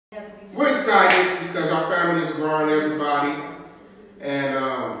excited because our family is growing, everybody.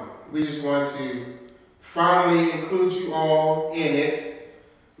 And we just want to finally include you all in it.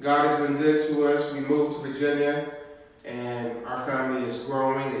 God has been good to us. We moved to Virginia, and our family is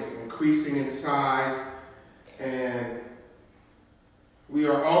growing. It's increasing in size. And we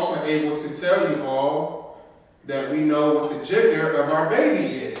are also able to tell you all that we know what the gender of our baby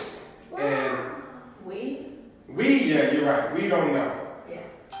is. And yeah, you're right. We don't know. Yeah.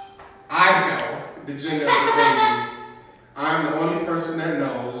 I know the gender of the baby. I'm the only person that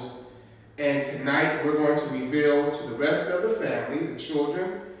knows. And tonight we're going to reveal to the rest of the family, the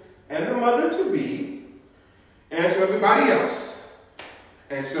children, and the mother-to-be, and to everybody else.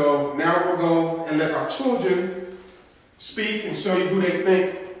 And so now we'll go and let our children speak and show you who they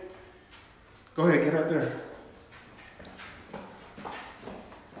think. Go ahead, get up there.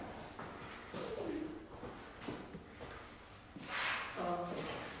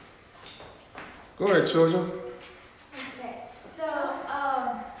 Go ahead, children. Okay, so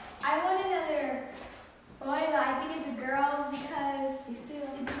I want another boy, but I think it's a girl because it's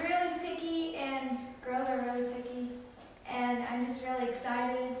really picky and girls are really picky. And I'm just really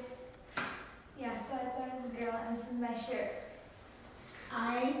excited. Yeah, so I thought it was a girl, and this is my shirt.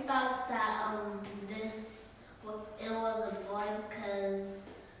 I thought that it was a boy because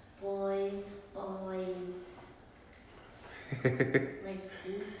boys like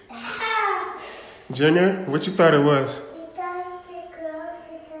goose. Junior, what you thought it was?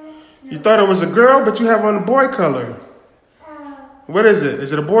 You thought it was a girl, but you have on a boy color. What is it?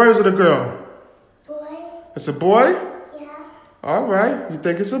 Is it a boy or is it a girl? Boy. It's a boy? Yeah. All right. You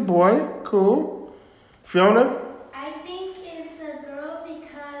think it's a boy? Cool. Fiona? I think it's a girl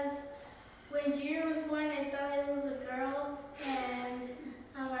because when Junior was born, I thought it was a girl, and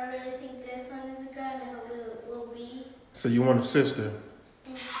I really think this one is a girl, and I hope it will be. So you want a sister?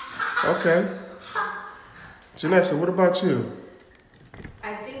 Okay. Janessa, what about you?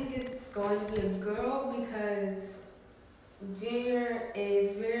 I think it's going to be a girl because Junior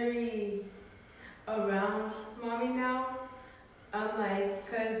is very around mommy now.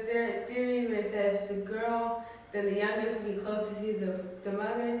 Because their theory said if it's a girl, then the youngest will be closer to the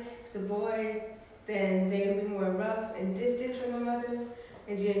mother. If it's a boy, then they're going to be more rough and distant from the mother.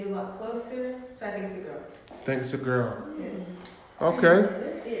 And Junior's a lot closer, so I think it's a girl. Think it's a girl. Yeah. Okay.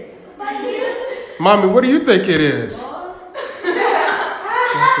 Mommy, what do you think it is?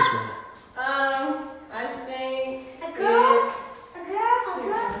 I think A girl? it's A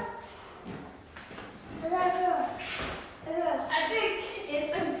girl? I think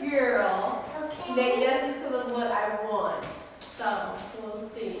it's a girl. Okay. maybe that's just because of what I want. So we'll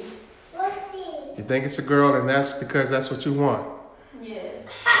see. We'll see. You think it's a girl, and that's because that's what you want. Yes.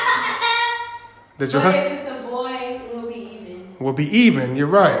 Does But your if it's a boy, we'll be even. will be even? You're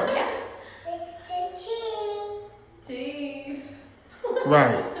right. Yes. Cheese. Cheese.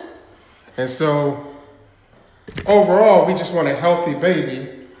 Right. And so, overall, we just want a healthy baby,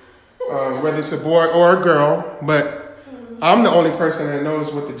 whether it's a boy or a girl. But I'm the only person that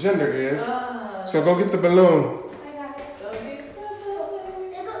knows what the gender is. So go get the balloon. I got it. Go get the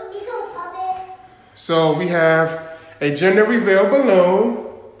balloon. You go pop it. So we have a gender reveal balloon,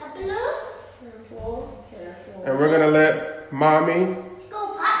 A balloon. Careful. Careful. and we're gonna let Mommy You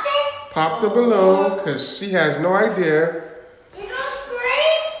go pop it. pop the balloon because she has no idea. You go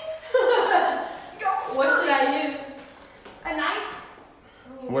scream. What should I use? A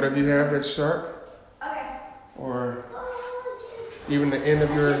knife? Whatever you have that's sharp, Okay. or even the end of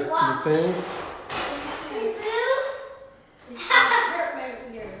your thing.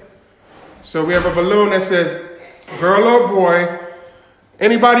 So we have a balloon that says girl or boy.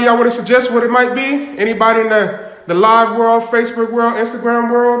 Anybody y'all want to suggest what it might be? Anybody in the live world, Facebook world,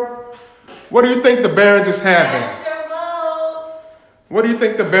 Instagram world? What do you think the Barrons is having? Cast your votes. What do you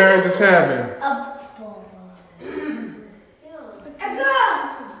think the Barrons is having? A boy. A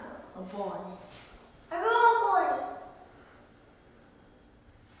girl. A boy. A girl, boy.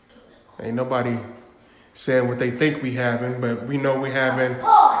 Ain't nobody saying what they think we having, but we know we having Boy.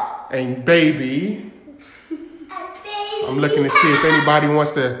 a baby. A baby. I'm looking to see if anybody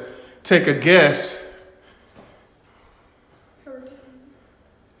wants to take a guess.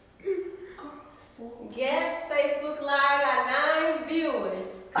 Guess Facebook Live got 9 viewers.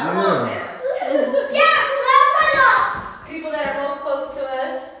 Come on now. People that are most close to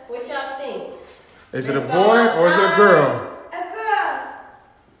us, what y'all think? Is it a boy or is it a girl? A girl.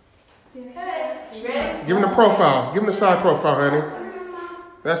 Okay, you ready? Give him the profile. Give him the side profile, honey.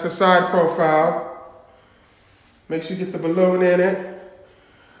 That's the side profile. Make sure you get the balloon in it.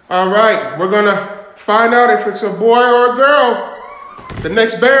 All right, we're gonna find out if it's a boy or a girl. The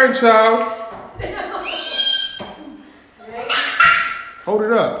next Barron child. Hold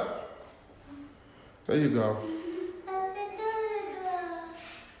it up. There you go.